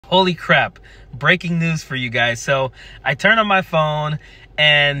Holy crap. Breaking news for you guys. So I turn on my phone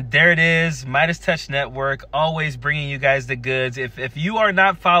and there it is, Midas Touch Network, always bringing you guys the goods. If you are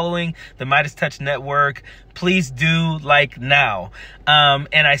not following the Midas Touch Network, please do, like, now. And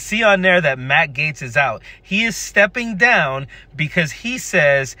I see on there that Matt Gaetz is out. He is stepping down because he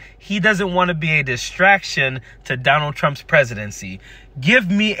says he doesn't want to be a distraction to Donald Trump's presidency. Give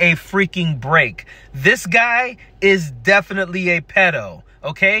me a freaking break. This guy is definitely a pedo.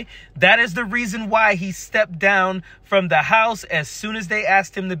 Okay, that is the reason why he stepped down from the House as soon as they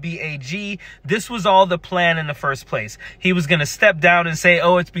asked him to be AG. This was all the plan in the first place. He was going to step down and say,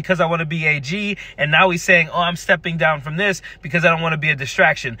 oh, it's because I want to be AG. And now he's saying, oh, I'm stepping down from this because I don't want to be a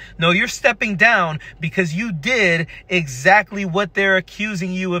distraction. No, you're stepping down because you did exactly what they're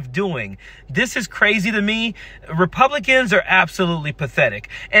accusing you of doing. This is crazy to me. Republicans are absolutely pathetic.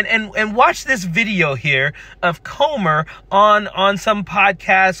 And watch this video here of Comer on some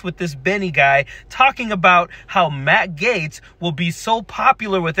podcast with this Benny guy talking about how Matt Gaetz will be so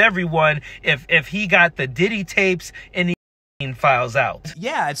popular with everyone if he got the Diddy tapes and the files out.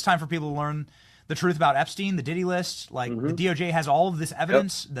 Yeah, it's time for people to learn the truth about Epstein, the Diddy list. Like, the DOJ has all of this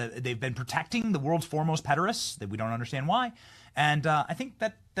evidence that they've been protecting the world's foremost pederasts, that we don't understand why. And I think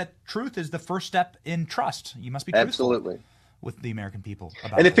that truth is the first step in trust. You must be truthful with the American people.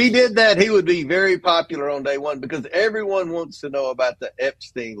 And if he did that, he would be very popular on day one because everyone wants to know about the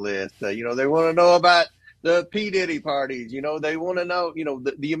Epstein list. You know, they want to know about the P. Diddy parties. You know, they want to know, you know,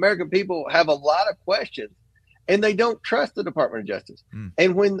 the American people have a lot of questions and they don't trust the Department of Justice.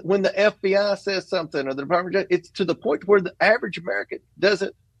 And when the FBI says something or the Department of Justice, it's to the point where the average American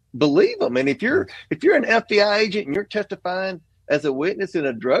doesn't believe them. And if you're an FBI agent and you're testifying as a witness in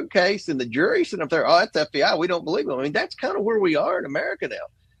a drug case and the jury sitting up there, oh, that's FBI, we don't believe them. I mean, that's kind of where we are in America now.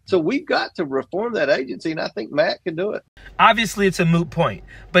 So we've got to reform that agency, and I think Matt can do it. Obviously, it's a moot point.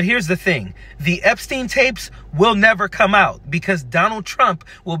 But here's the thing. The Epstein tapes will never come out because Donald Trump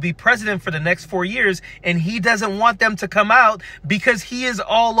will be president for the next 4 years, and he doesn't want them to come out because he is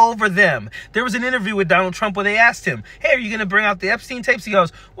all over them. There was an interview with Donald Trump where they asked him, hey, are you going to bring out the Epstein tapes? He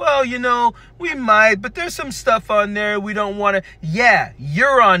goes, well, you know, we might, but there's some stuff on there we don't want to. Yeah,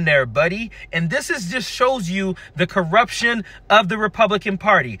 you're on there, buddy. And this just shows you the corruption of the Republican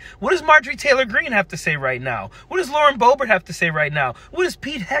Party. What does Marjorie Taylor Greene have to say right now? What does Lauren Boebert have to say right now? What does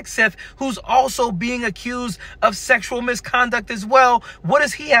Pete Hegseth, who's also being accused of sexual misconduct as well, what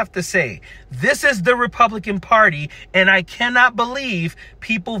does he have to say? This is the Republican Party, and I cannot believe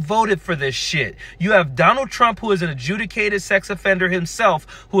people voted for this shit. You have Donald Trump, who is an adjudicated sex offender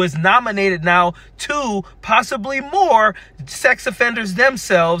himself, who is nominated now 2, possibly more sex offenders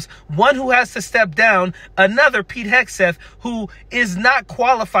themselves, one who has to step down, another Pete Hegseth, who is not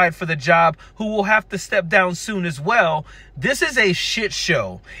qualified for the job, who will have to step down soon as well. This is a shit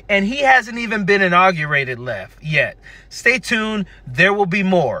show, and he hasn't even been inaugurated yet. Stay tuned. There will be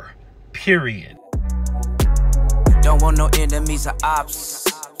more. Period. Don't want no enemies or ops.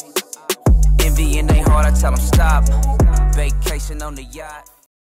 Envy in their heart, I tell them stop. Vacation on the yacht.